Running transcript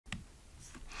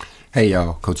Hey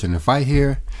y'all, Coach in the Fight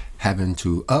here, having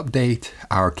to update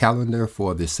our calendar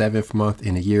for the 7th month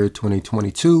in the year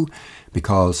 2022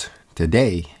 because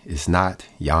today is not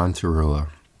Yom Teruah.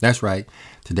 That's right,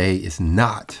 today is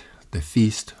not the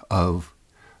feast of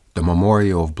the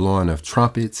memorial of blowing of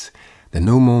trumpets. The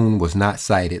new moon was not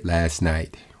sighted last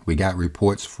night. We got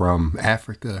reports from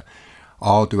Africa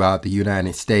all throughout the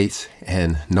United States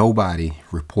and nobody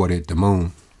reported the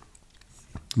moon.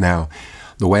 Now,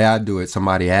 the way I do it,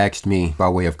 somebody asked me by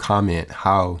way of comment,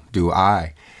 how do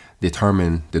I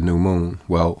determine the new moon?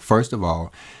 Well, first of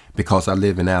all, because I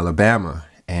live in Alabama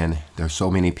and there's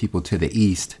so many people to the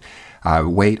east, I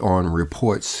wait on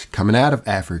reports coming out of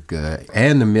Africa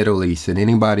and the Middle East, and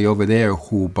anybody over there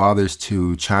who bothers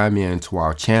to chime in to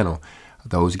our channel.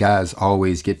 Those guys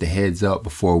always get the heads up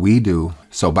before we do.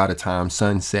 So by the time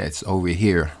sun sets over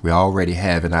here, we already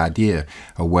have an idea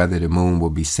of whether the moon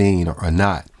will be seen or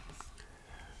not.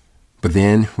 But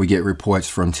then we get reports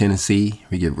from Tennessee,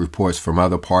 we get reports from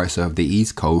other parts of the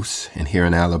East Coast, and here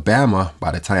in Alabama,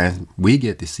 by the time we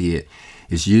get to see it,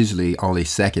 it's usually only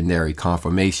secondary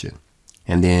confirmation.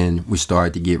 And then we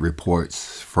start to get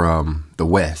reports from the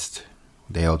West.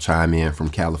 They'll chime in from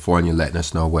California, letting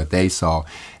us know what they saw.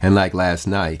 And like last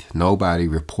night, nobody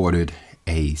reported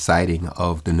a sighting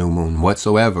of the new moon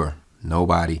whatsoever.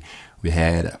 Nobody. We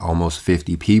had almost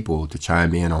 50 people to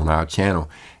chime in on our channel,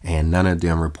 and none of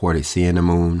them reported seeing the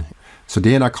moon. So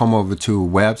then I come over to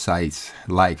websites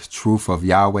like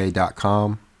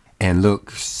truthofyahweh.com and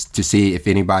look to see if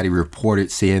anybody reported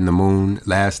seeing the moon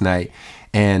last night.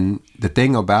 And the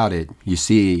thing about it, you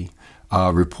see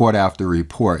report after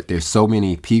report, there's so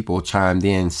many people chimed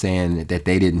in saying that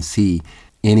they didn't see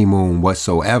any moon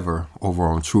whatsoever over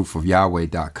on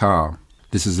truthofyahweh.com.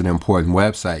 This is an important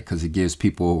website because it gives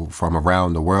people from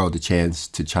around the world a chance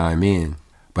to chime in.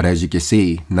 But as you can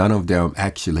see, none of them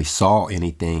actually saw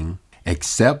anything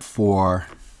except for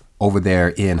over there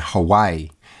in Hawaii.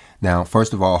 Now,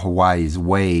 first of all, Hawaii is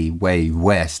way, way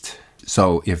west.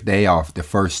 So if they are the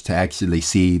first to actually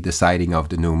see the sighting of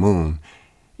the new moon,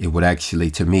 it would actually,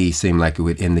 to me, seem like it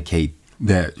would indicate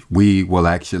that we will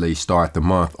actually start the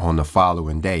month on the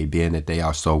following day, being that they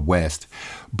are so west.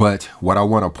 But what I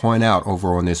want to point out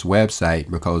over on this website,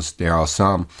 because there are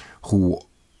some who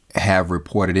have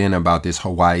reported in about this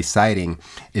Hawaii sighting,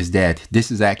 is that this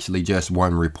is actually just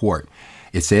one report.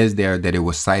 It says there that it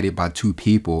was sighted by 2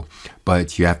 people,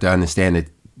 but you have to understand that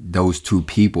those 2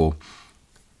 people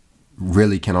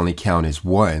really can only count as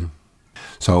one.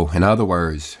 So in other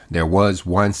words, there was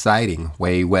one sighting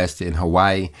way west in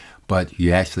Hawaii, but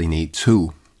you actually need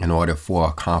 2 in order for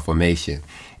a confirmation.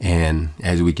 And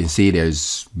as we can see,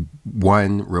 there's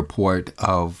one report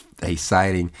of a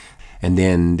sighting, and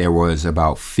then there was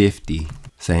about 50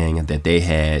 saying that they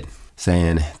had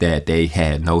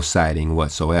no sighting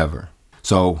whatsoever.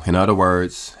 So in other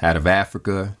words, out of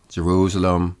Africa,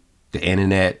 Jerusalem, the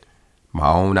internet, my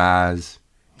own eyes,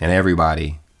 and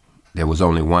everybody, there was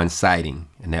only one sighting,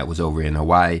 and that was over in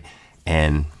Hawaii,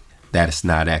 and that is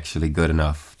not actually good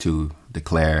enough to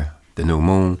declare the new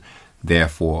moon.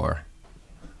 Therefore,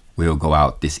 we'll go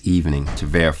out this evening to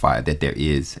verify that there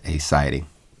is a sighting.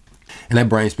 And that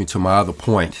brings me to my other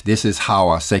point. This is how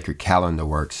our sacred calendar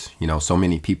works. You know, so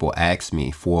many people ask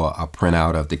me for a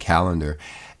printout of the calendar,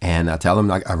 and I tell them,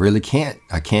 like, I really can't.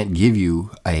 I can't give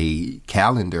you a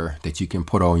calendar that you can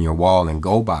put on your wall and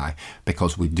go by,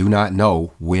 because we do not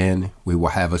know when we will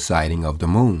have a sighting of the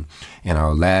moon. In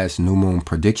our last new moon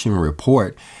prediction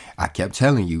report, I kept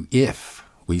telling you, if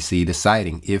we see the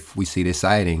sighting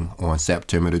on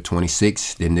September the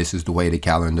 26th, then this is the way the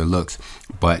calendar looks.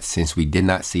 But since we did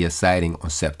not see a sighting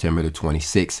on September the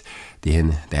 26th,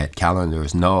 then that calendar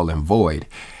is null and void.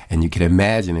 And you can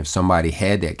imagine if somebody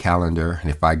had that calendar, and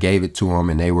if I gave it to them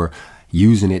and they were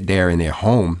using it there in their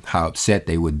home, how upset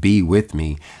they would be with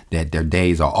me that their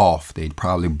days are off. They'd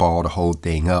probably ball the whole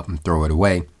thing up and throw it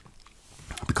away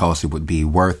because it would be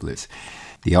worthless.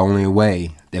 The only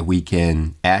way that we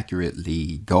can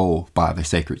accurately go by the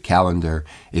sacred calendar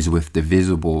is with the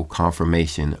visible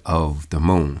confirmation of the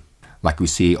moon. Like we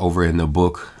see over in the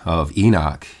book of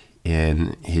Enoch,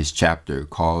 in his chapter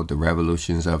called The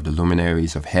Revolutions of the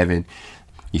Luminaries of Heaven.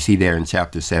 You see there in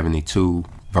chapter 72,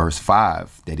 verse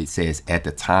 5, that it says, at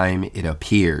the time it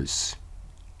appears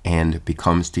and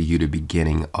becomes to you the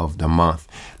beginning of the month.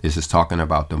 This is talking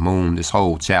about the moon. This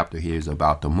whole chapter here is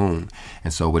about the moon.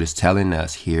 And so what it's telling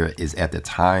us here is at the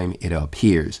time it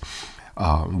appears.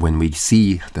 When we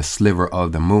see the sliver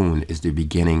of the moon is the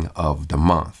beginning of the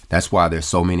month. That's why there's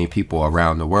so many people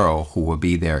around the world who will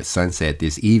be there at sunset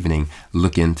this evening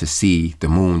looking to see the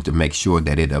moon to make sure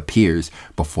that it appears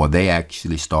before they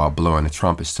actually start blowing the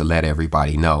trumpets to let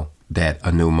everybody know. that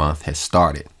a new month has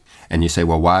started. And you say,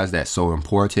 well, why is that so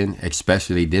important?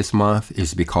 Especially this month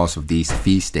is because of these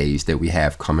feast days that we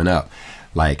have coming up,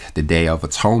 like the Day of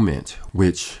Atonement,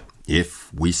 which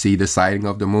if we see the sighting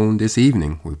of the moon this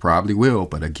evening, we probably will.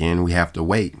 But again, we have to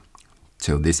wait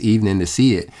till this evening to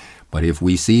see it. But if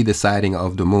we see the sighting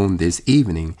of the moon this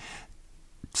evening,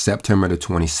 September the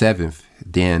 27th,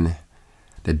 then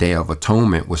the Day of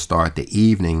Atonement will start the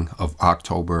evening of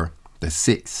October the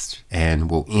 6th and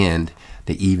will end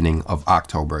the evening of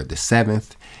October the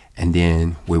 7th. And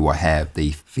then we will have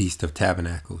the Feast of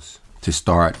Tabernacles to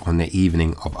start on the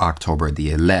evening of October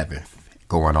the 11th,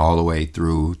 going all the way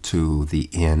through to the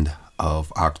end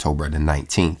of October the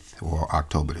 19th or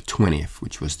October the 20th,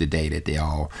 which was the day that they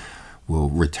all will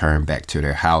return back to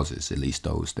their houses, at least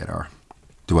those that are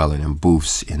dwelling in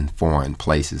booths in foreign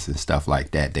places and stuff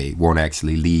like that. They won't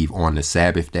actually leave on the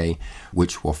Sabbath day,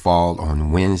 which will fall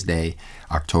on Wednesday,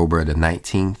 October the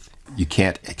 19th. You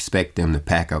can't expect them to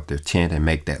pack up their tent and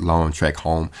make that long trek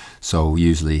home. So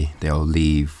usually they'll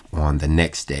leave on the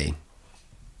next day,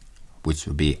 which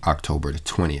will be October the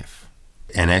 20th.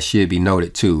 And that should be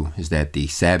noted too, is that the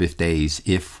Sabbath days,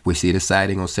 if we see the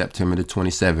sighting on September the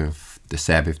 27th, the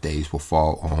Sabbath days will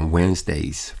fall on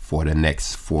Wednesdays for the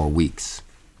next 4 weeks,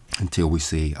 until we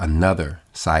see another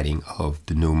sighting of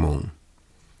the new moon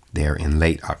there in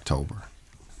late October.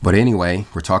 But anyway,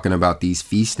 we're talking about these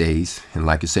feast days. And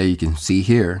like I say, you can see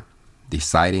here, the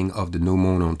sighting of the new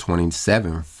moon on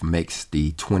 27th makes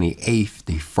the 28th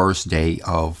the first day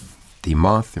of the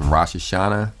month in Rosh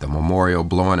Hashanah, the memorial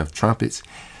blowing of trumpets.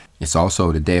 It's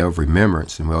also the Day of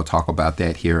Remembrance, and we'll talk about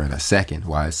that here in a second,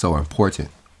 why it's so important.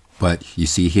 But you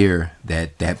see here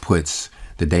that that puts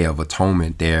the Day of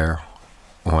Atonement there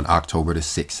on October the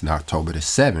 6th and October the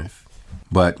 7th.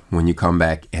 But when you come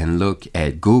back and look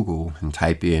at Google and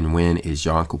type in when is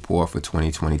Yom Kippur for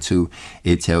 2022,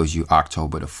 it tells you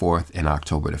October the 4th and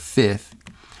October the 5th.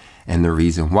 And the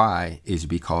reason why is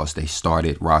because they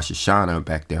started Rosh Hashanah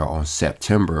back there on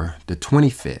September the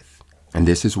 25th. And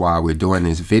this is why we're doing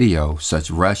this video, such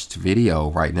rushed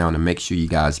video right now, to make sure you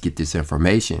guys get this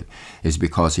information, is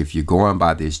because if you're going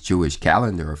by this Jewish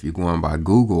calendar, if you're going by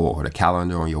Google or the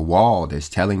calendar on your wall that's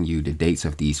telling you the dates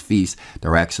of these feasts,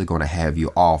 they're actually going to have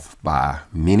you off by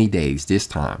many days this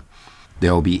time.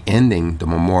 They'll be ending the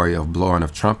memorial of blowing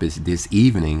of trumpets this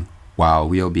evening while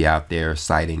we'll be out there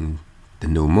sighting the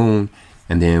new moon.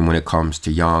 And then when it comes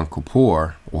to Yom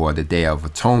Kippur, or the Day of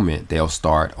Atonement, they'll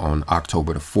start on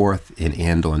October the 4th and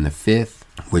end on the 5th,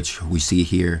 which we see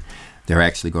here. They're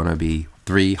actually going to be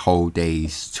 3 whole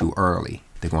days too early.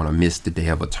 They're going to miss the Day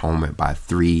of Atonement by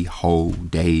 3 whole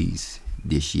days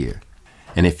this year.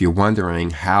 And if you're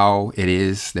wondering how it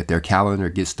is that their calendar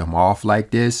gets them off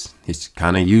like this, it's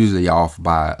kind of usually off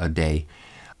by a day.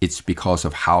 It's because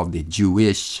of how the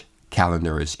Jewish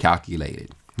calendar is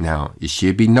calculated. Now, it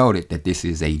should be noted that this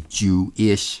is a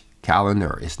Jewish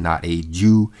calendar. It's not a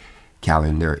Jew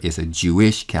calendar. It's a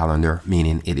Jewish calendar,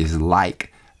 meaning it is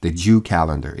like the Jew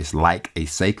calendar. It's like a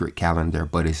sacred calendar,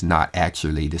 but it's not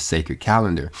actually the sacred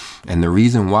calendar. And the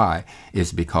reason why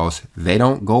is because they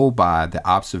don't go by the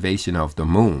observation of the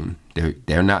moon.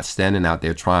 They're not standing out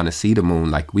there trying to see the moon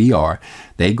like we are.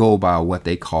 They go by what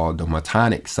they call the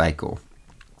Matonic cycle.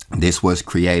 This was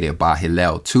created by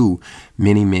Hillel II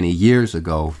many years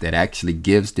ago, that actually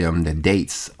gives them the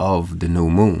dates of the new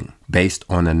moon based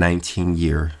on a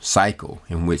 19-year cycle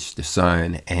in which the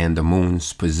sun and the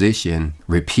moon's position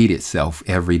repeat itself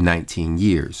every 19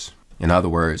 years. In other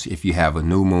words, if you have a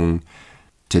new moon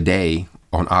today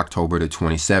on October the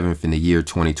 27th in the year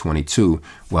 2022,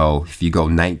 well, if you go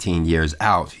 19 years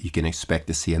out, you can expect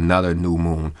to see another new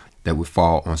moon that would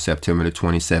fall on September the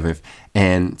 27th.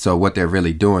 And so what they're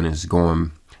really doing is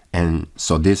going, and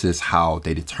so this is how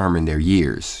they determine their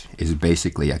years, is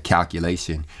basically a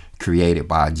calculation created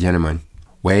by a gentleman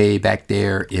way back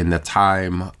there in the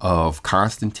time of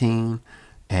Constantine.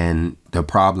 And the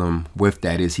problem with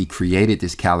that is he created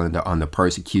this calendar under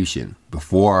persecution.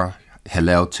 Before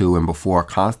Hillel II and before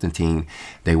Constantine,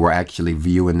 they were actually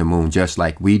viewing the moon just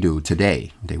like we do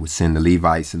today. They would send the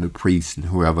Levites and the priests and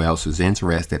whoever else was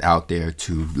interested out there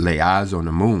to lay eyes on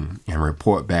the moon and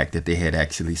report back that they had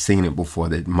actually seen it before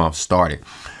the month started.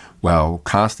 Well,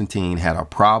 Constantine had a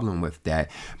problem with that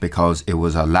because it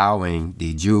was allowing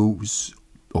the Jews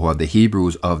or the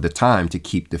Hebrews of the time to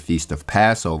keep the Feast of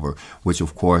Passover, which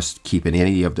of course, keeping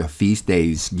any of the feast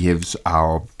days gives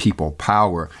our people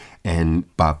power.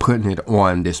 And by putting it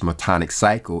on this Matonic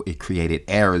cycle, it created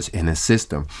errors in the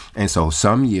system. And so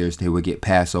some years they would get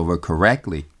Passover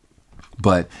correctly,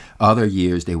 but other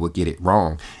years they would get it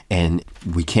wrong. And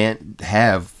we can't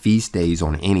have feast days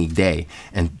on any day,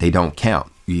 and they don't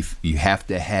count. you have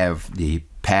to have the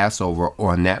Passover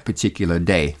on that particular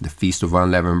day. The Feast of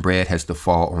Unleavened Bread has to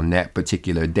fall on that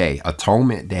particular day.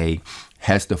 Atonement Day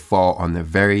has to fall on the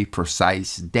very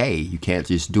precise day. You can't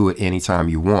just do it anytime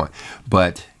you want.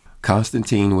 But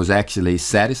Constantine was actually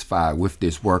satisfied with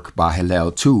this work by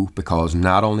Hillel too, because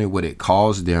not only would it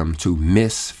cause them to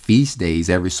miss feast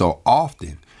days every so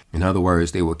often, in other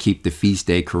words, they would keep the feast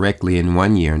day correctly in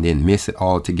one year and then miss it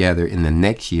altogether in the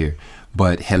next year,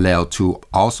 but Hillel too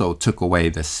also took away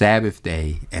the Sabbath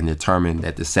day and determined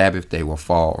that the Sabbath day will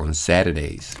fall on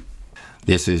Saturdays.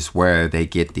 This is where they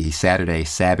get the Saturday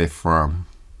Sabbath from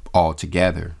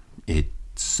altogether. It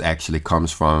actually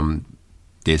comes from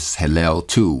this Hillel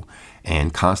too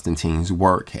and Constantine's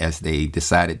work, as they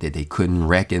decided that they couldn't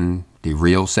reckon the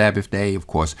real Sabbath day. Of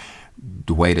course,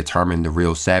 the way to determine the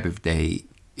real Sabbath day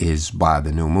is by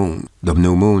the new moon. The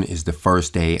new moon is the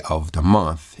first day of the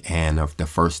month and of the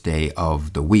first day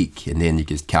of the week, and then you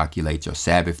just calculate your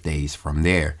Sabbath days from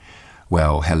there.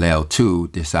 Well, Hillel too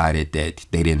decided that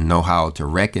they didn't know how to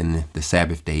reckon the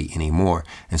Sabbath day anymore,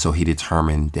 and so he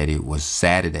determined that it was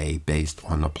Saturday based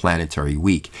on the planetary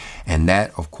week. And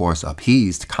that, of course,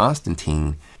 appeased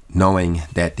Constantine, knowing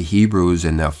that the Hebrews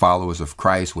and the followers of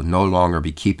Christ would no longer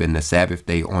be keeping the Sabbath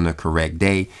day on the correct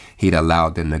day. He'd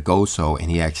allowed them to go so, and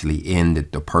he actually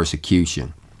ended the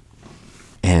persecution.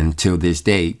 And till this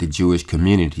day, the Jewish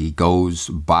community goes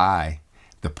by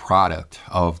the product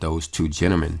of those two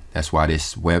gentlemen. That's why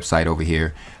this website over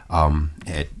here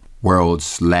at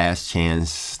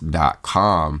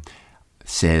worldslastchance.com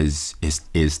says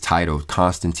is titled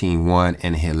Constantine 1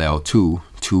 and Hillel 2,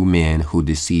 two men who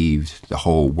deceived the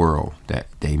whole world. That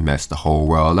they messed the whole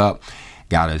world up,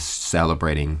 got us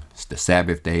celebrating the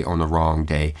Sabbath day on the wrong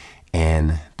day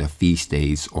and the feast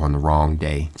days on the wrong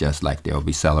day, just like they'll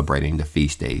be celebrating the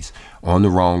feast days on the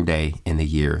wrong day in the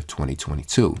year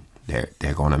 2022.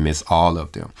 They're going to miss all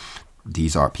of them.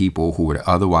 These are people who would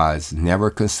otherwise never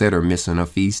consider missing a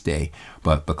feast day,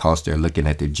 but because they're looking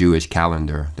at the Jewish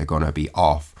calendar, they're going to be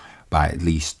off by at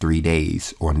least 3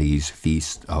 days on these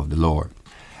feasts of the Lord.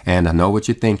 And I know what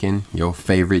you're thinking. Your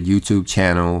favorite YouTube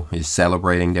channel is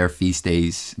celebrating their feast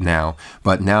days now,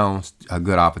 but now's a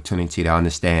good opportunity to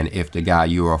understand if the guy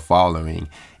you are following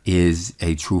is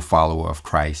a true follower of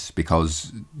Christ,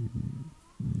 because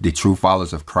the true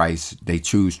followers of Christ, they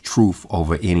choose truth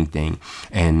over anything.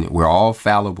 And we're all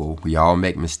fallible. We all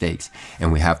make mistakes.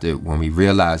 And we have to, when we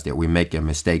realize that we're making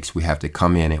mistakes, we have to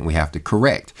come in and we have to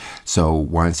correct. So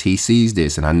once he sees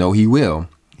this, and I know he will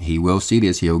see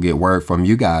this, he'll get word from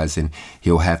you guys, and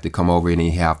he'll have to come over and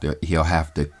he'll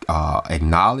have to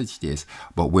acknowledge this.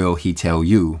 But will he tell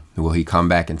you? Will he come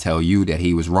back and tell you that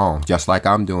he was wrong? Just like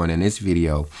I'm doing in this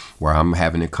video, where I'm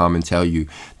having to come and tell you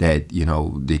that, you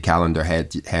know, the calendar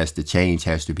has to change,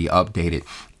 has to be updated.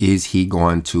 Is he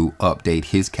going to update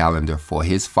his calendar for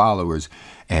his followers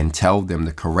and tell them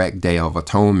the correct day of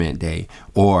Atonement Day?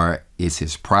 Or is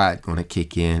his pride going to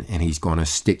kick in and he's going to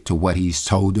stick to what he's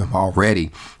told them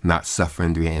already, not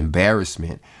suffering the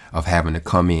embarrassment of having to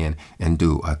come in and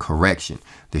do a correction?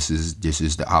 This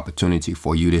is the opportunity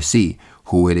for you to see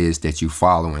who it is that you're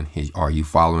following. Are you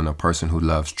following a person who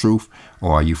loves truth,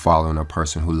 or are you following a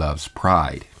person who loves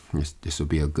pride? This will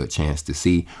be a good chance to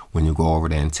see when you go over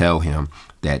there and tell him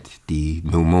that the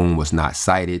new moon was not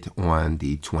sighted on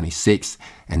the 26th,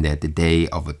 and that the Day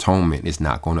of Atonement is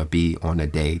not going to be on the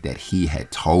day that he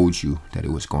had told you that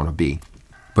it was going to be.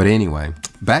 But anyway,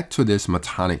 back to this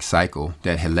Matonic cycle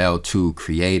that Hillel too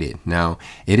created. Now,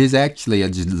 it is actually a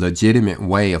legitimate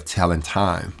way of telling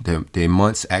time. The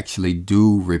months actually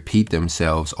do repeat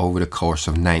themselves over the course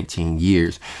of 19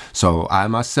 years. So I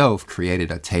myself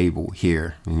created a table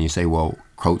here. And you say, well,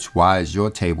 Coach, why is your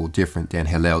table different than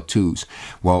Hillel 2's?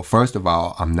 Well, first of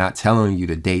all, I'm not telling you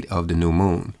the date of the new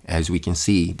moon. As we can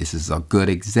see, this is a good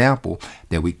example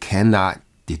that we cannot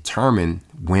determine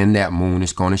when that moon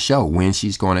is going to show, when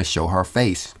she's going to show her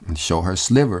face and show her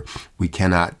sliver. We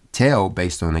cannot tell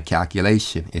based on the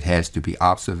calculation. It has to be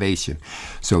observation.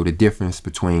 So the difference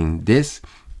between this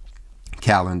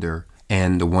calendar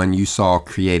and the one you saw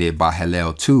created by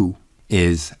Hillel 2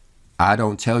 is I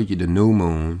don't tell you the new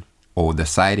moon or the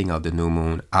sighting of the new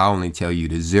moon. I only tell you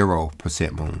the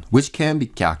 0% moon, which can be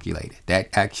calculated. That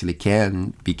actually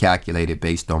can be calculated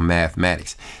based on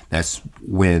mathematics. That's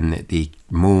when the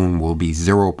moon will be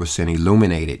 0%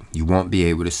 illuminated. You won't be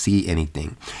able to see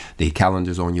anything. The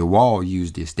calendars on your wall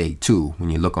use this date too. When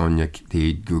you look on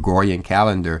the Gregorian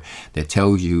calendar that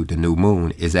tells you the new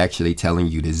moon is actually telling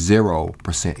you the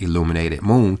 0% illuminated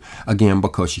moon, again,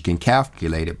 because you can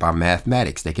calculate it by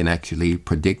mathematics. They can actually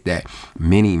predict that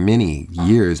many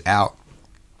years out.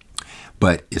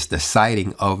 but it's the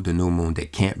sighting of the new moon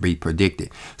that can't be predicted.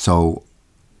 So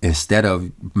instead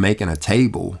of making a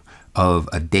table of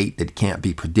a date that can't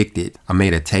be predicted, I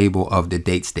made a table of the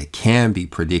dates that can be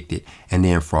predicted. And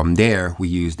then from there, we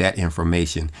use that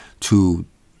information to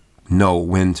know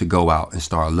when to go out and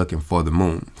start looking for the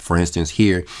moon. For instance,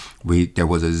 here, there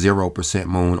was a 0%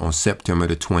 moon on September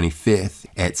the 25th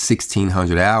at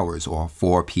 1600 hours or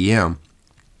 4 p.m.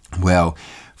 Well,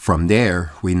 from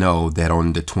there, we know that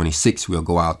on the 26th, we'll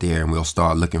go out there and we'll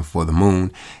start looking for the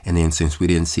moon. And then since we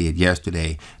didn't see it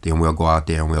yesterday, then we'll go out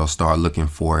there and we'll start looking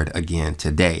for it again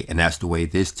today. And that's the way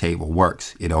this table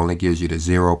works. It only gives you the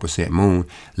 0% moon,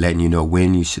 letting you know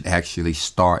when you should actually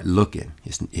start looking.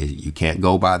 You can't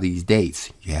go by these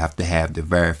dates. You have to have the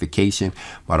verification.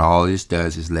 But all this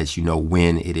does is let you know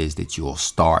when it is that you'll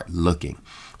start looking.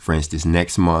 For instance,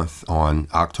 next month on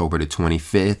October the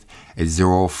 25th at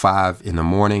 05 in the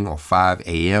morning or 5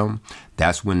 a.m.,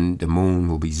 that's when the moon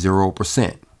will be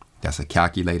 0%. That's a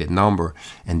calculated number.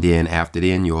 And then after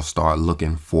then, you'll start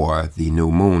looking for the new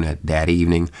moon at that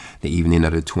evening, the evening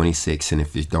of the 26th. And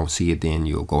if you don't see it, then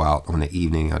you'll go out on the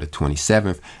evening of the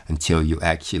 27th until you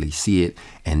actually see it.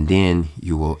 And then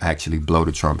you will actually blow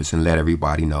the trumpets and let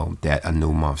everybody know that a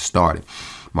new month started.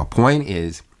 My point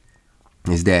is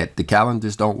that the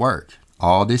calendars don't work.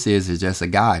 All this is just a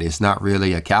guide. It's not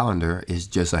really a calendar. It's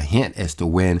just a hint as to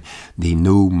when the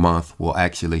new month will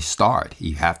actually start.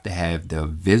 You have to have the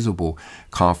visible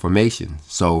confirmation.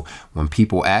 So when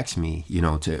people ask me,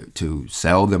 to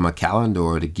sell them a calendar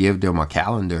or to give them a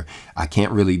calendar, I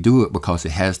can't really do it because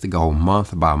it has to go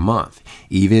month by month.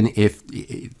 Even if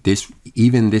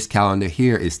this calendar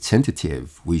here is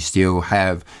tentative, we still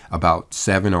have about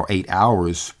 7 or 8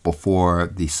 hours before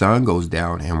the sun goes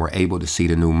down and we're able to see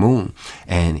the new moon.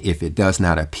 And if it does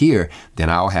not appear, then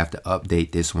I'll have to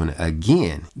update this one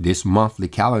again. This monthly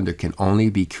calendar can only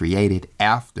be created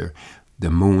after the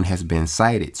moon has been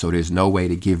sighted. So there's no way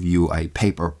to give you a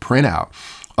paper printout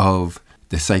of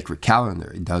the sacred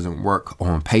calendar. It doesn't work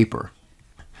on paper.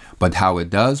 But how it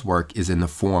does work is in the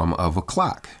form of a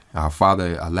clock. Our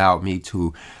Father allowed me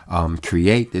to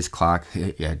create this clock,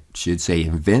 I should say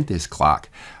invent this clock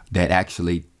that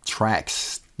actually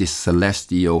tracks this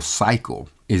celestial cycle.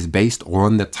 Is based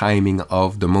on the timing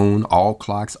of the moon. All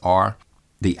clocks are.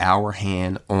 The hour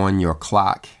hand on your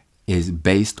clock is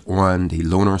based on the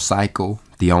lunar cycle.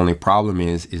 The only problem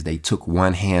is they took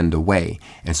one hand away.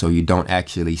 And so you don't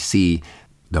actually see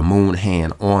the moon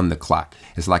hand on the clock.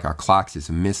 It's like our clocks is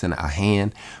missing a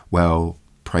hand. Well,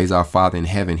 praise our Father in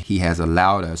heaven. He has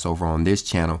allowed us over on this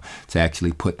channel to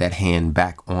actually put that hand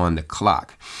back on the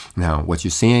clock. Now, what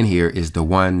you're seeing here is the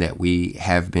one that we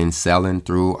have been selling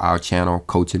through our channel,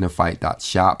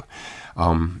 coachinthefight.shop.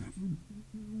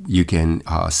 You can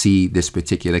see this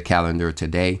particular calendar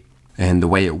today. And the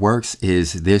way it works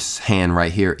is this hand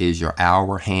right here is your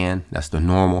hour hand. That's the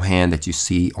normal hand that you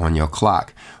see on your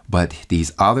clock. But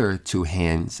these other two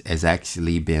hands has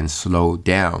actually been slowed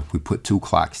down. We put two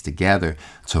clocks together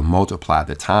to multiply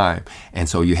the time. And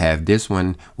so you have this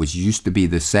one, which used to be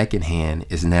the second hand,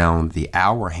 is now the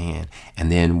hour hand. And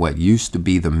then what used to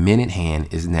be the minute hand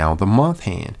is now the month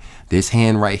hand. This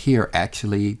hand right here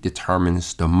actually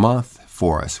determines the month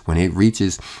for us when it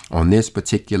reaches on this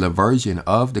particular version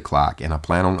of the clock, and I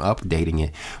plan on updating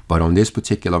it. But on this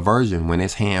particular version, when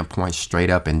this hand points straight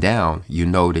up and down, you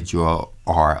know that you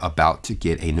are about to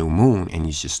get a new moon, and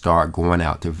you should start going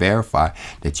out to verify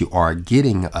that you are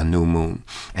getting a new moon.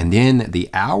 And then the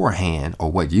hour hand,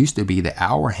 or what used to be the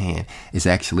hour hand, is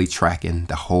actually tracking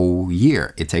the whole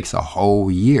year. It takes a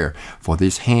whole year for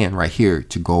this hand right here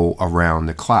to go around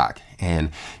the clock.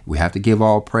 And we have to give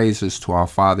all praises to our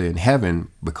Father in heaven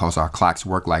because our clocks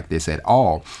work like this at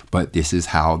all. But this is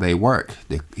how they work.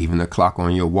 Even the clock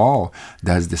on your wall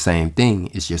does the same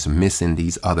thing. It's just missing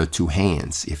these other two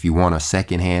hands. If you want a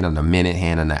second hand and a minute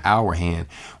hand and an hour hand,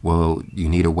 well, you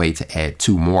need a way to add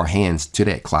two more hands to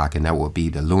that clock. And that will be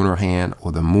the lunar hand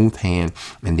or the moon hand.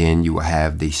 And then you will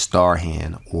have the star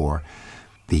hand or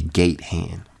the gate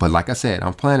hand. But like I said,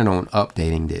 I'm planning on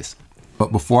updating this.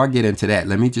 But before I get into that,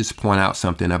 let me just point out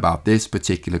something about this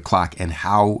particular clock and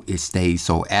how it stays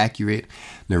so accurate.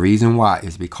 The reason why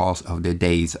is because of the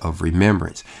days of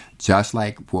remembrance. Just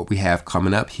like what we have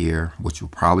coming up here, which will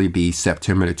probably be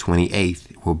September the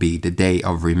 28th, will be the day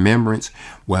of remembrance.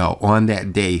 Well, on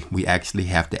that day, we actually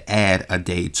have to add a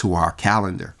day to our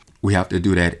calendar. We have to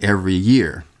do that every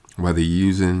year, whether you're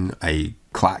using a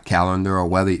clock calendar or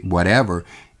whatever,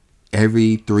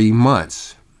 every 3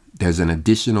 months. There's an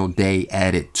additional day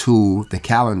added to the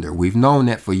calendar. We've known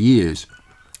that for years.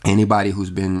 Anybody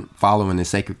who's been following the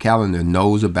sacred calendar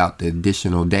knows about the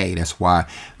additional day. That's why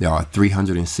there are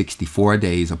 364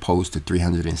 days opposed to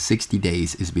 360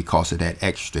 days, is because of that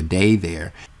extra day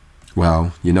there.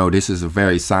 Well, you know, this is a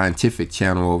very scientific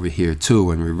channel over here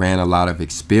too, and we ran a lot of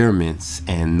experiments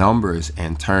and numbers,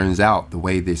 and turns out the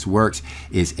way this works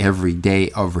is every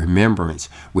day of remembrance,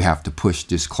 we have to push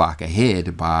this clock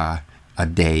ahead by a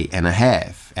day and a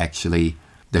half. Actually,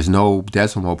 there's no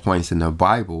decimal points in the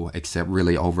Bible except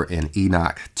really over in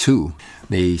Enoch 2.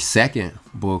 The second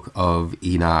book of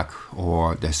Enoch,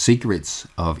 or the secrets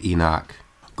of Enoch,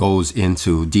 goes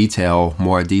into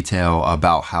more detail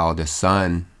about how the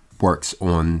sun works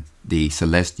on the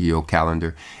celestial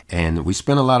calendar. And we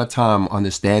spent a lot of time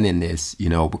understanding this, you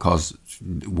know, because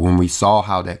when we saw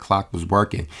how that clock was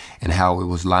working and how it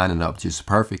was lining up just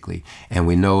perfectly, and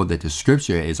we know that the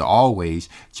scripture is always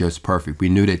just perfect, we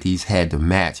knew that these had to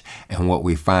match. And what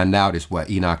we find out is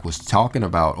what Enoch was talking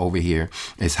about over here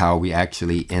is how we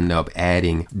actually end up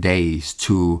adding days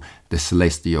to the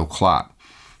celestial clock.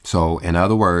 So in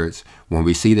other words, when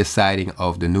we see the sighting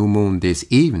of the new moon this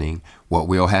evening, what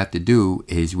we'll have to do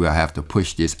is we'll have to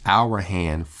push this hour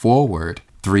hand forward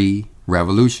 3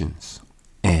 revolutions.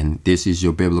 And this is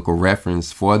your biblical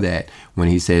reference for that when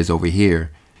he says over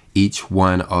here, each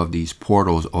one of these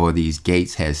portals or these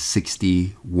gates has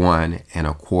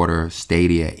 61¼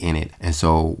 stadia in it. And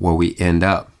so what we end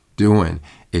up doing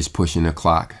is pushing the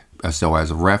clock. So as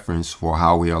a reference for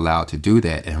how we're allowed to do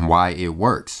that and why it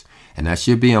works. And that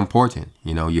should be important.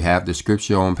 You know, you have the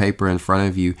scripture on paper in front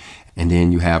of you, and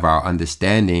then you have our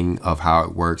understanding of how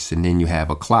it works, and then you have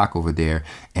a clock over there,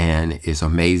 and it's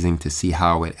amazing to see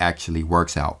how it actually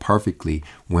works out perfectly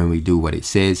when we do what it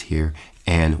says here,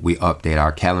 and we update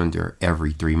our calendar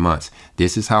every 3 months.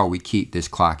 This is how we keep this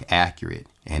clock accurate.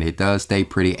 And it does stay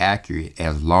pretty accurate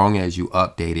as long as you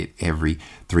update it every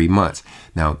 3 months.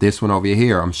 Now, this one over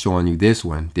here, I'm showing you this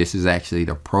one. This is actually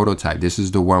the prototype. This is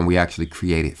the one we actually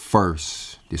created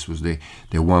first. This was the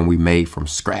one we made from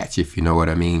scratch, if you know what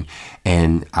I mean.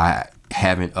 And I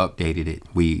haven't updated it.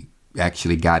 We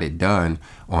actually got it done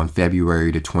on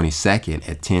February the 22nd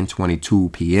at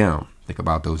 10:22 p.m. Think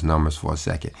about those numbers for a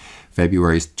second.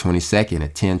 February 22nd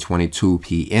at 10:22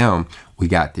 p.m. we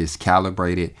got this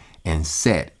calibrated and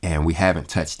set, and we haven't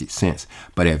touched it since.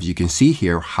 But as you can see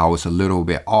here, how it's a little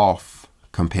bit off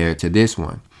compared to this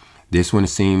one. This one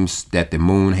seems that the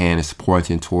moon hand is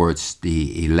pointing towards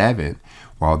the 11,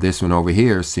 while this one over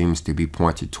here seems to be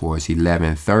pointed towards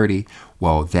 11:30.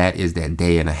 Well, that is that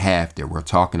day and a half that we're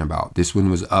talking about. This one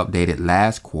was updated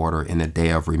last quarter in the day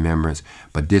of remembrance,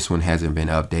 but this one hasn't been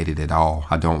updated at all.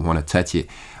 I don't want to touch it.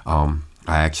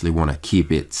 I actually want to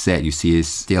keep it set. You see, it's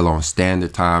still on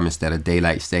standard time instead of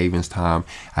daylight savings time.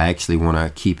 I actually want to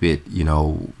keep it, you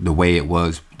know, the way it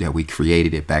was that we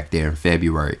created it back there in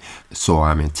February. So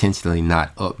I'm intentionally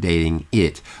not updating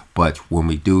it. But when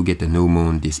we do get the new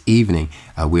moon this evening,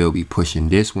 I will be pushing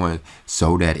this one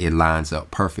so that it lines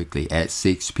up perfectly at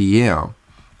 6 p.m.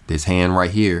 This hand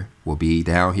right here will be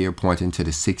down here pointing to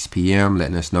the 6 p.m.,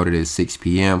 letting us know that it's 6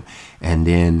 p.m. And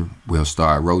then we'll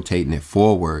start rotating it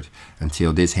forward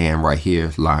until this hand right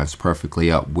here lines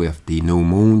perfectly up with the new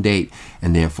moon date.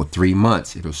 And then for 3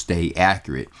 months, it'll stay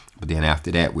accurate. But then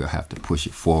after that, we'll have to push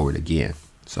it forward again.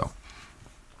 So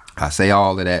I say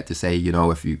all of that to say, you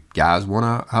know, if you guys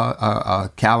want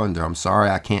a calendar, I'm sorry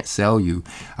I can't sell you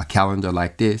a calendar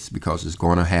like this because it's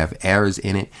going to have errors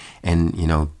in it. And, you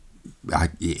know,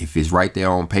 if it's right there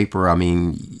on paper, I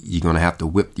mean, you're going to have to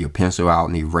whip your pencil out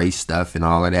and erase stuff and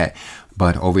all of that.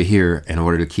 But over here, in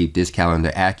order to keep this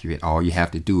calendar accurate, all you have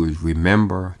to do is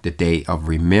remember the day of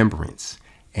remembrance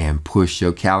and push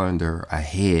your calendar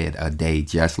ahead a day,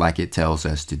 just like it tells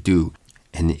us to do.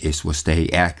 And it will stay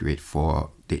accurate for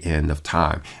the end of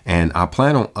time. And I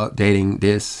plan on updating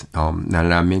this. Now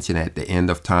that I mentioned at the end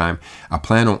of time, I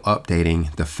plan on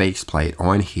updating the faceplate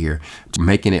on here,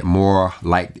 making it more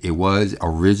like it was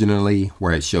originally,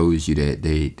 where it shows you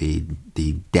the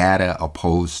data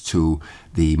opposed to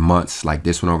the months. Like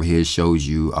this one over here shows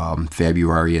you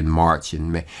February and March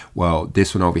and May. Well,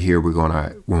 this one over here,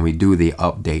 when we do the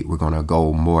update, we're gonna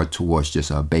go more towards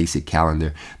just a basic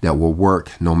calendar that will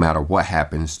work no matter what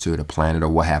happens to the planet or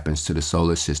what happens to the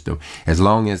solar system. As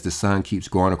long as the sun keeps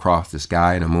going across the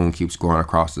sky and the moon keeps going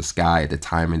across the sky at the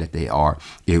timing that they are,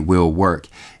 it will work.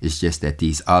 It's just that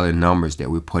these other numbers that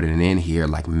we're putting in here,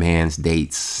 like man's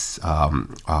dates,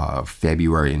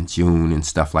 February and June and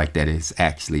stuff like that, is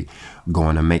actually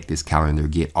going to make this calendar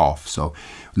get off. So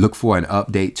Look for an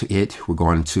update to it. We're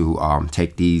going to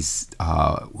take these,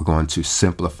 we're going to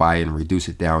simplify and reduce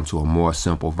it down to a more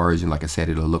simple version. Like I said,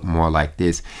 it'll look more like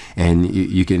this. And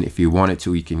you can, if you wanted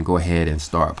to, you can go ahead and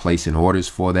start placing orders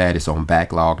for that. It's on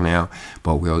backlog now,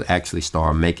 but we'll actually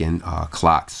start making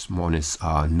clocks on this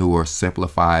newer,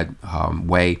 simplified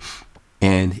way.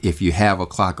 And if you have a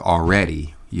clock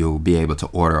already, you'll be able to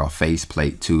order a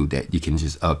faceplate too, that you can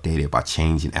just update it by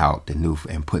changing out the new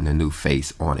and putting a new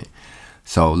face on it.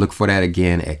 So look for that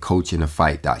again at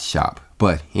coachinthefight.shop.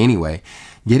 But anyway,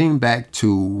 getting back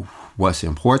to what's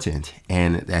important,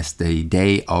 and that's the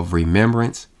day of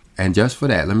remembrance. And just for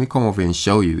that, let me come over and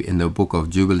show you in the book of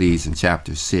Jubilees in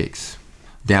chapter 6.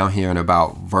 Down here in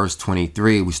about verse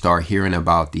 23, we start hearing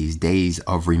about these days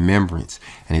of remembrance.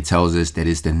 And it tells us that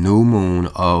it's the new moon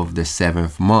of the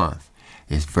 7th month.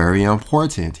 It's very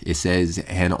important. It says,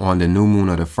 and on the new moon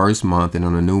of the 1st month, and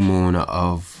on the new moon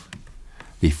of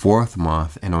the 4th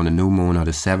month, and on the new moon of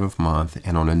the 7th month,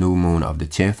 and on the new moon of the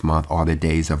 10th month are the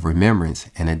days of remembrance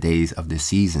and the days of the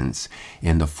seasons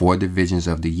in the 4 divisions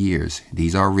of the years.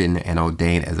 These are written and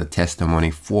ordained as a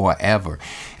testimony forever.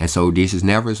 And so this is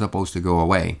never supposed to go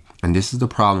away. And this is the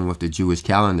problem with the Jewish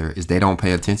calendar, is they don't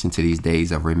pay attention to these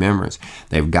days of remembrance.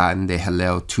 They've gotten the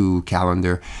Hillel 2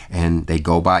 calendar and they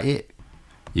go by it.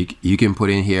 You can put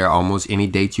in here almost any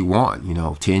date you want,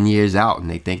 10 years out, and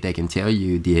they think they can tell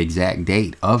you the exact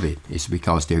date of it. It's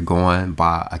because they're going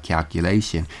by a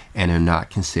calculation and they're not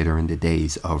considering the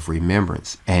days of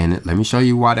remembrance. And let me show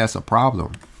you why that's a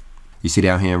problem. You see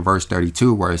down here in verse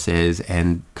 32 where it says,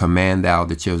 and command thou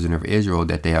the children of Israel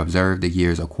that they observe the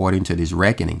years according to this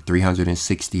reckoning,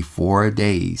 364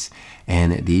 days.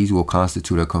 And these will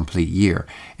constitute a complete year.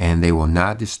 And they will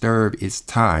not disturb its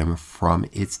time from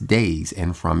its days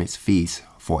and from its feasts.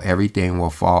 For everything will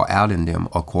fall out in them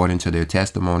according to their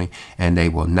testimony, and they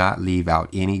will not leave out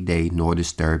any day nor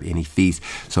disturb any feast.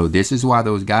 So this is why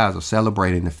those guys are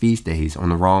celebrating the feast days on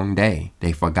the wrong day.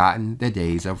 They've forgotten the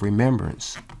days of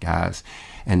remembrance, guys.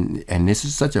 And this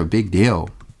is such a big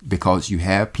deal, because you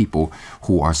have people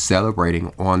who are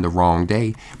celebrating on the wrong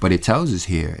day. But it tells us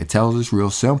here, it tells us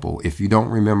real simple. If you don't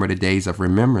remember the days of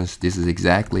remembrance, this is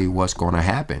exactly what's going to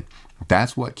happen.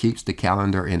 That's what keeps the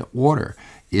calendar in order,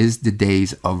 is the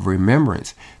days of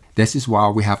remembrance. This is why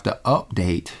we have to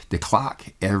update the clock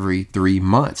every 3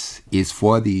 months, is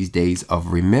for these days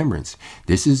of remembrance.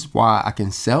 This is why I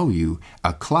can sell you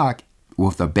a clock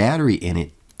with a battery in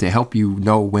it to help you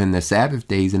know when the Sabbath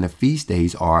days and the feast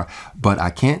days are, but I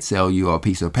can't sell you a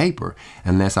piece of paper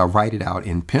unless I write it out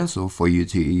in pencil for you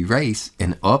to erase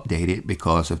and update it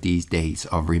because of these days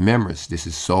of remembrance. This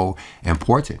is so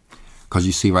important, because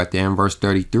you see right there in verse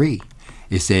 33,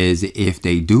 it says, if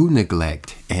they do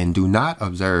neglect and do not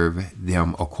observe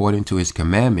them according to his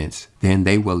commandments, then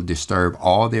they will disturb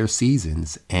all their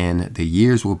seasons, and the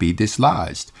years will be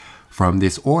dislodged from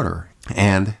this order,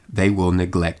 and they will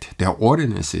neglect their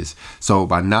ordinances. So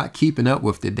by not keeping up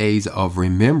with the days of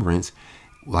remembrance,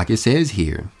 like it says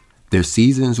here, their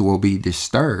seasons will be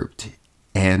disturbed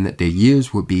and the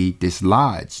years will be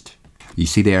dislodged. You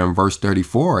see there in verse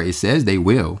 34, it says they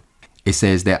will. It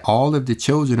says that all of the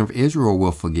children of Israel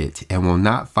will forget and will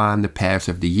not find the paths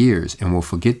of the years, and will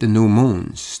forget the new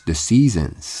moons, the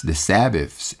seasons, the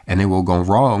Sabbaths, and they will go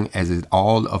wrong as is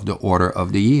all of the order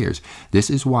of the years.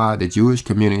 This is why the Jewish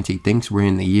community thinks we're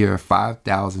in the year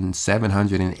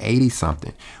 5,780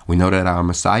 something. We know that our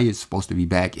Messiah is supposed to be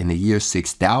back in the year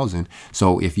 6,000.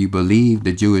 So if you believe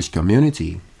the Jewish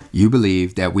community, you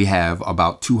believe that we have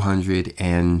about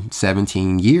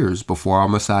 217 years before our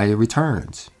Messiah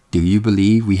returns. Do you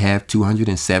believe we have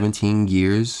 217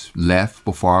 years left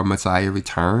before our Messiah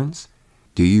returns?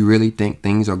 Do you really think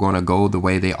things are going to go the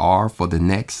way they are for the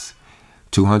next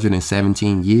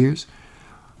 217 years?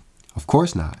 Of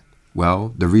course not.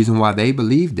 Well, the reason why they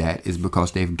believe that is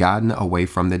because they've gotten away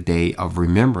from the day of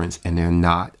remembrance, and they're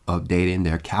not updating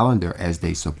their calendar as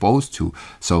they're supposed to.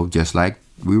 So just like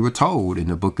we were told in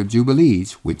the book of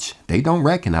Jubilees, which they don't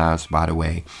recognize, by the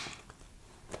way,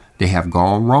 they have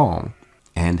gone wrong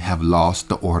and have lost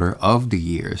the order of the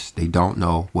years. They don't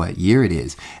know what year it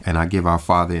is. And I give our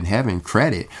Father in heaven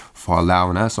credit for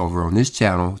allowing us over on this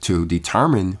channel to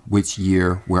determine which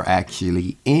year we're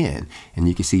actually in. And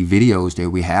you can see videos that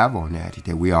we have on that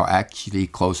we are actually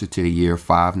closer to the year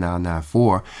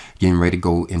 5994, getting ready to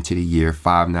go into the year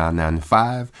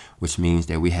 5995, which means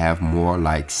that we have more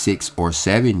like 6 or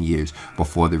 7 years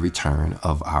before the return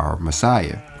of our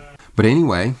Messiah. But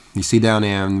anyway, you see down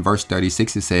there in verse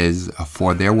 36, it says,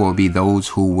 for there will be those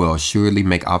who will surely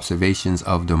make observations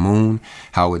of the moon,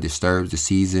 how it disturbs the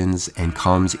seasons and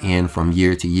comes in from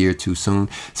year to year too soon.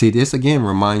 See, this again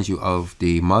reminds you of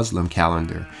the Muslim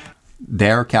calendar.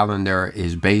 Their calendar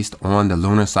is based on the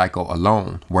lunar cycle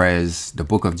alone, whereas the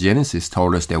book of Genesis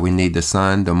told us that we need the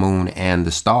sun, the moon, and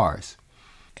the stars.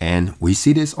 And we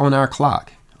see this on our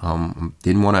clock.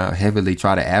 Didn't want to heavily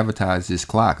try to advertise this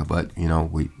clock, but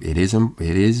it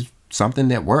is something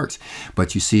that works.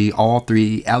 But you see all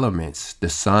three elements, the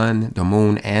sun, the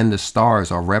moon, and the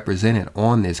stars, are represented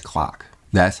on this clock.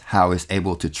 That's how it's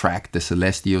able to track the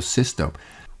celestial system.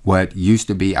 What used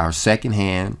to be our second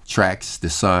hand tracks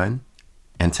the sun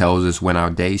and tells us when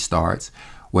our day starts.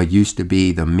 What used to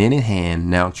be the minute hand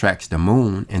now tracks the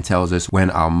moon and tells us when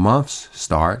our months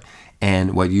start.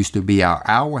 And what used to be our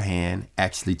hour hand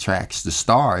actually tracks the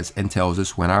stars and tells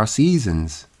us when our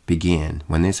seasons begin.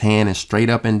 When this hand is straight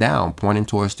up and down, pointing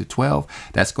towards the 12,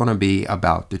 that's going to be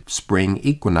about the spring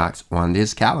equinox on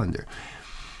this calendar.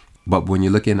 But when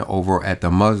you're looking over at the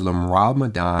Muslim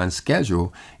Ramadan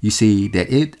schedule, you see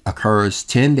that it occurs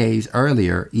 10 days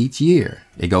earlier each year.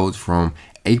 It goes from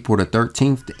April the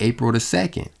 13th to April the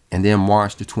 2nd. And then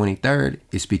March the 23rd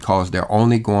is because they're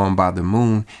only going by the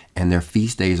moon and their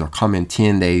feast days are coming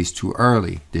 10 days too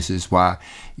early. This is why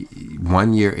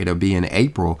one year it'll be in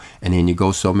April, and then you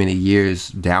go so many years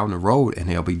down the road and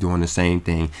they'll be doing the same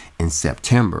thing in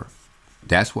September.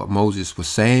 That's what Moses was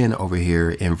saying over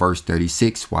here in verse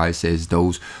 36, why it says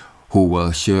those who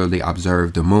will surely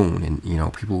observe the moon.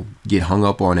 And, people get hung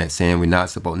up on that, saying we're not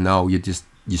supposed. No, you're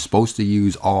supposed to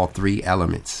use all three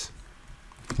elements.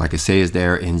 Like it says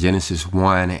there in Genesis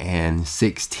 1 and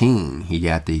 16, he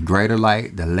got the greater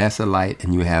light, the lesser light,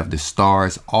 and you have the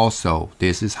stars also.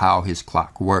 This is how his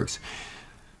clock works.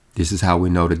 This is how we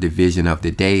know the division of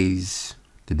the days,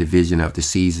 the division of the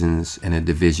seasons, and the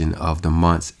division of the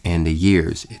months and the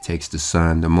years. It takes the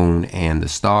sun, the moon, and the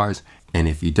stars. And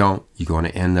if you don't, you're going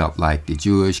to end up like the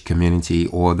Jewish community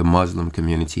or the Muslim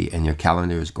community, and your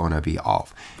calendar is going to be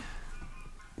off.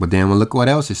 But then we'll look what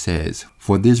else it says.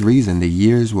 For this reason, the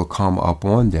years will come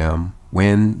upon them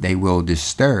when they will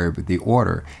disturb the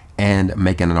order and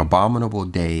make an abominable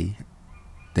day,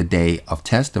 the day of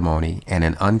testimony, and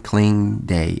an unclean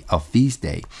day, a feast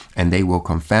day. And they will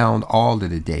confound all of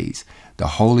the days, the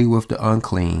holy with the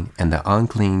unclean, and the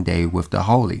unclean day with the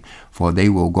holy. For they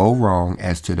will go wrong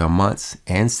as to the months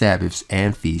and Sabbaths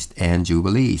and feasts and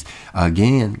jubilees.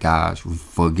 Again, guys,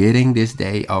 forgetting this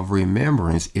day of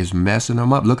remembrance is messing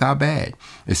them up. Look how bad.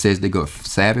 It says the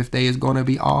Sabbath day is going to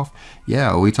be off.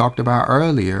 Yeah, we talked about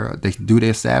earlier, they do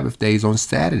their Sabbath days on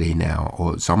Saturday now,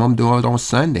 or some of them do it on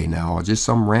Sunday now, or just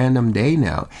some random day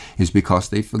now. It's because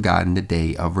they've forgotten the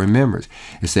day of remembrance.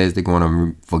 It says they're going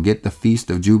to forget the Feast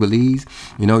of Jubilees.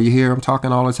 You hear them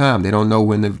talking all the time. They don't know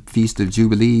when the Feast of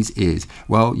Jubilees is.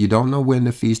 Well, you don't know when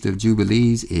the Feast of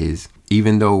Jubilees is,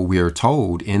 even though we're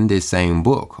told in this same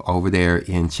book over there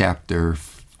in chapter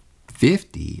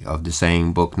 50 of the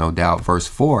same book, no doubt, verse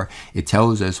 4, it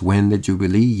tells us when the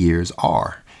Jubilee years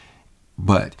are.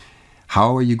 But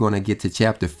how are you going to get to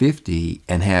chapter 50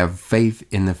 and have faith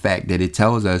in the fact that it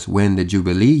tells us when the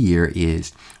Jubilee year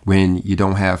is, when you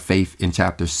don't have faith in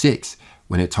chapter 6,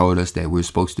 when it told us that we're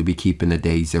supposed to be keeping the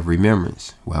days of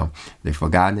remembrance? Well, they've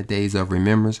forgotten the days of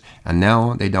remembrance, and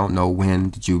now they don't know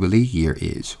when the Jubilee year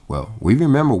is. Well, we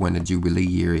remember when the Jubilee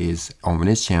year is on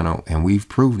this channel, and we've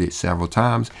proved it several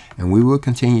times, and we will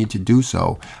continue to do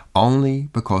so only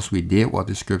because we did what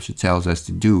the scripture tells us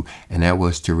to do, and that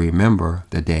was to remember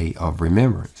the day of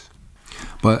remembrance.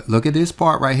 But look at this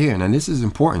part right here. Now, this is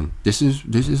important. This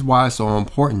is why it's so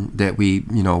important that we,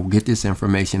 get this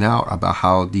information out about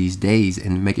how these days,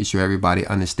 and making sure everybody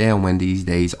understand when these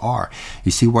days are.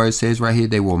 You see where it says right here,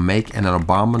 they will make an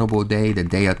abominable day, the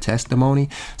day of testimony.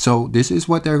 So this is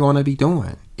what they're going to be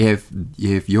doing.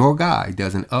 If your guy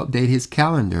doesn't update his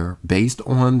calendar based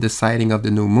on the sighting of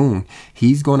the new moon,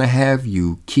 he's going to have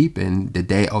you keeping the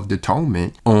Day of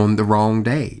Atonement on the wrong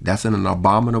day. That's an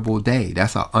abominable day.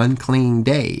 That's an unclean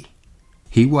day.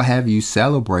 He will have you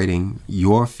celebrating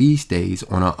your feast days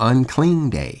on an unclean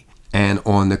day. And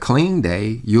on the clean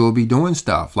day, you'll be doing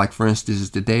stuff like, for instance,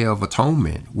 the Day of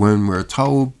Atonement, when we're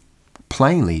told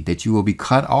plainly that you will be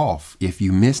cut off if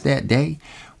you miss that day.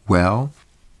 Well,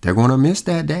 they're going to miss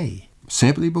that day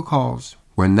simply because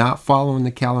we're not following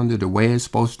the calendar the way it's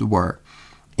supposed to work.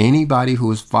 Anybody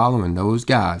who is following those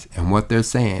guys and what they're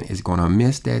saying is going to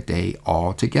miss that day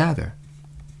altogether.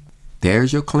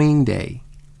 There's your clean day,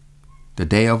 the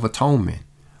Day of Atonement,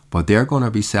 but they're going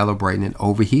to be celebrating it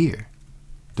over here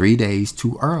 3 days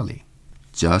too early.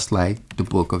 just like the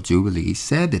book of Jubilees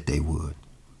said that they would.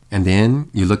 And then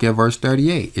you look at verse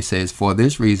 38. It says, "For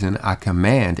this reason I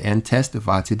command and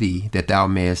testify to thee, that thou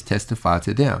mayest testify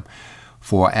to them.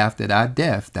 For after thy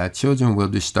death thy children will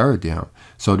disturb them,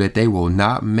 so that they will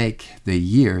not make the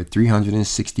year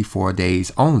 364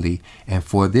 days only, and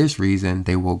for this reason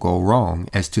they will go wrong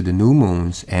as to the new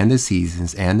moons and the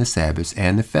seasons and the Sabbaths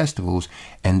and the festivals,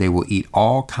 and they will eat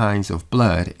all kinds of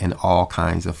blood and all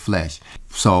kinds of flesh."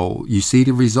 So you see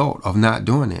the result of not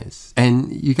doing this.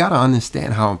 And you got to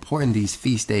understand how important these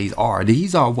feast days are.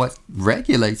 These are what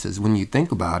regulates us when you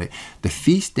think about it. The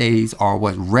feast days are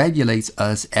what regulates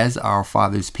us as our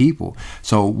Father's people.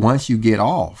 So once you get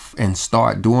off and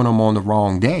start doing them on the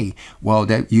wrong day, well,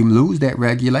 that you lose that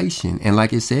regulation. And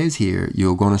like it says here,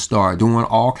 you're going to start doing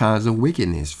all kinds of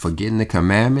wickedness, forgetting the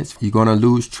commandments. You're going to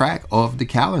lose track of the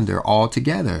calendar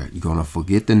altogether. You're going to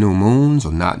forget the new moons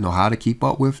or not know how to keep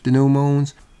up with the new moons.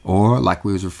 Or like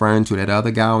we was referring to that other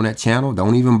guy on that channel,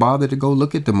 don't even bother to go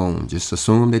look at the moon. Just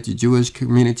assume that the Jewish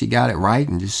community got it right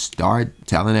and just start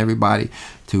telling everybody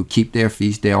to keep their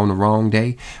feast day on the wrong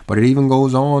day. But it even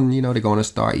goes on, they're going to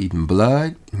start eating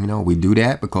blood. We do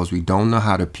that because we don't know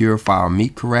how to purify our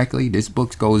meat correctly. This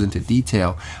book goes into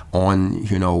detail on,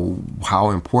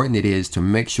 how important it is to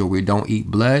make sure we don't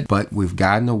eat blood. But we've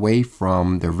gotten away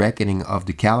from the reckoning of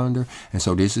the calendar. And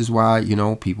so this is why,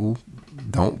 people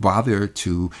don't bother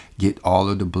to get all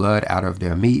of the blood out of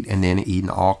their meat and then eating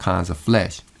all kinds of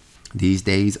flesh. These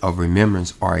days of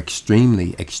remembrance are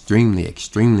extremely, extremely,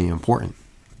 extremely important.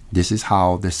 This is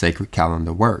how the sacred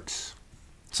calendar works.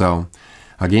 So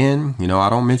again, I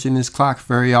don't mention this clock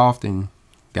very often.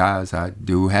 Guys, I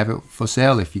do have it for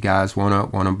sale if you guys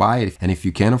want to buy it. And if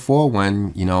you can't afford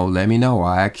one, let me know.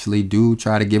 I actually do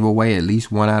try to give away at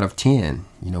least 1 out of 10.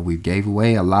 We gave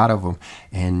away a lot of them.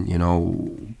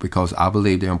 And, because I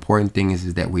believe the important thing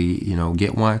is that we,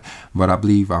 get one. But I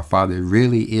believe our Father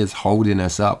really is holding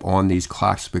us up on these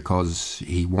clocks because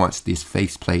he wants this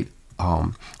faceplate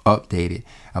updated.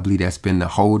 I believe that's been the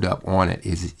hold up on it.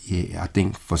 I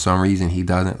think for some reason he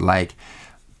doesn't like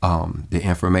the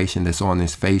information that's on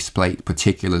this faceplate,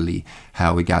 particularly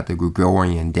how we got the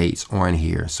Gregorian dates on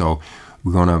here. So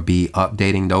we're going to be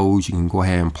updating those. You can go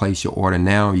ahead and place your order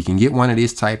now. You can get one of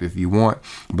this type if you want,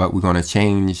 but we're going to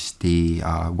change the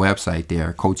website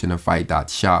there,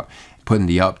 coachinthefight.shop, putting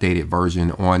the updated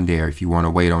version on there. If you want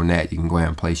to wait on that, you can go ahead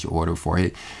and place your order for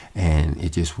it, and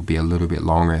it just will be a little bit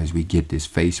longer as we get this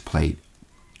faceplate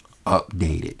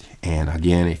updated. And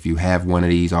again, if you have one of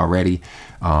these already,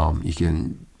 you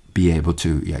can be able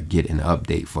to get an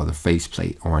update for the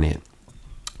faceplate on it.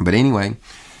 But anyway,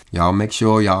 y'all make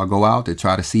sure y'all go out to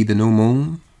try to see the new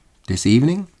moon this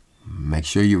evening. Make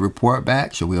sure you report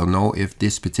back so we'll know if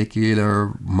this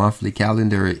particular monthly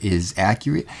calendar is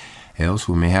accurate. Else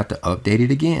we may have to update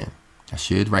it again. I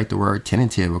should write the word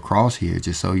tentative across here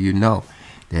just so you know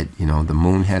that the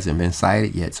moon hasn't been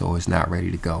sighted yet, so it's not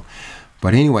ready to go.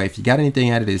 But anyway, if you got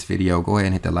anything out of this video, go ahead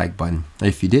and hit the like button.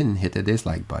 If you didn't, hit the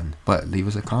dislike button. But leave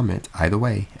us a comment either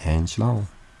way, and shalom.